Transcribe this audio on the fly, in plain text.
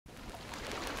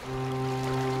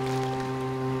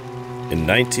In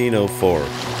 1904,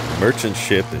 a merchant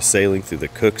ship is sailing through the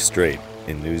Cook Strait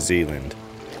in New Zealand,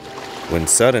 when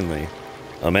suddenly,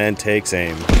 a man takes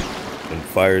aim and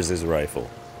fires his rifle.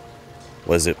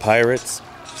 Was it pirates?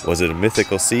 Was it a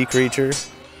mythical sea creature?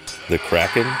 The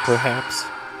Kraken, perhaps?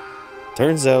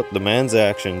 Turns out the man's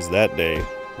actions that day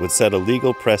would set a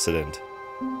legal precedent,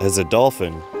 as a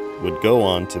dolphin would go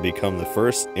on to become the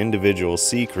first individual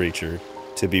sea creature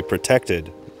to be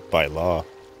protected by law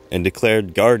and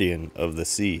declared guardian of the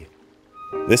sea.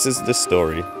 This is the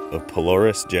story of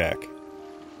Pelorus Jack.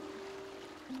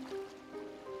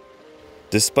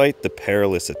 Despite the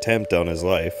perilous attempt on his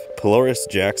life, Pelorus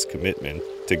Jack's commitment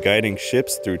to guiding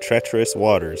ships through treacherous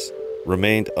waters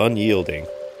remained unyielding.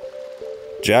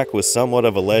 Jack was somewhat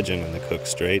of a legend in the Cook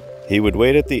Strait. He would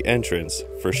wait at the entrance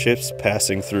for ships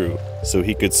passing through so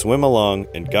he could swim along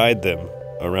and guide them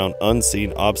around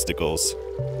unseen obstacles,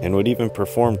 and would even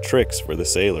perform tricks for the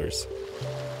sailors.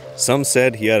 Some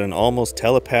said he had an almost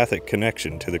telepathic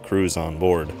connection to the crews on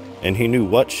board, and he knew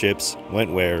what ships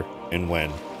went where and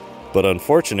when. But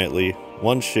unfortunately,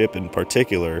 one ship in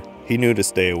particular he knew to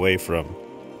stay away from.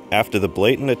 After the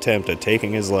blatant attempt at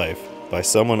taking his life by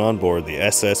someone on board the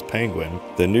SS Penguin,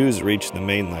 the news reached the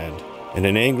mainland, and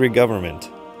an angry government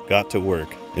got to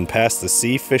work and passed the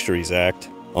Sea Fisheries Act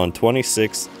on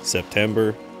 26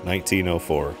 September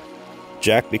 1904.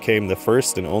 Jack became the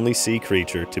first and only sea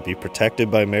creature to be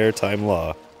protected by maritime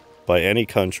law by any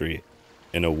country,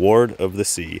 and a ward of the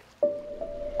sea.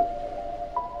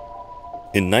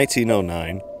 In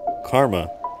 1909, Karma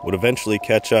would eventually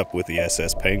catch up with the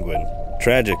SS Penguin.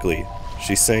 Tragically,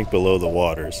 she sank below the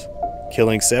waters,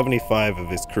 killing 75 of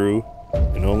his crew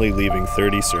and only leaving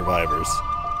 30 survivors.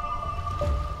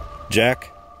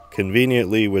 Jack,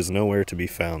 conveniently, was nowhere to be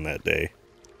found that day.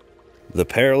 The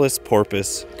perilous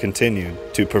porpoise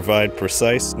continued to provide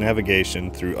precise navigation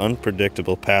through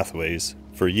unpredictable pathways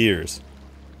for years,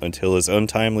 until his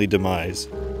untimely demise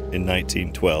in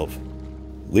 1912,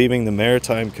 leaving the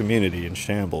maritime community in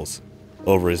shambles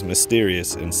over his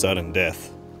mysterious and sudden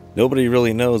death. Nobody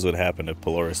really knows what happened to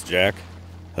Pelorus Jack.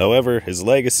 However, his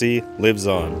legacy lives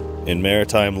on in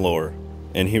maritime lore,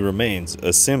 and he remains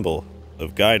a symbol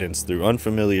of guidance through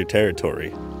unfamiliar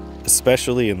territory,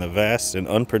 especially in the vast and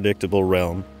unpredictable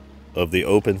realm of the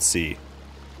open sea.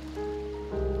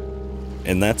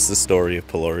 And that's the story of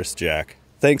Pelorus Jack.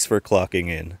 Thanks for clocking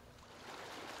in.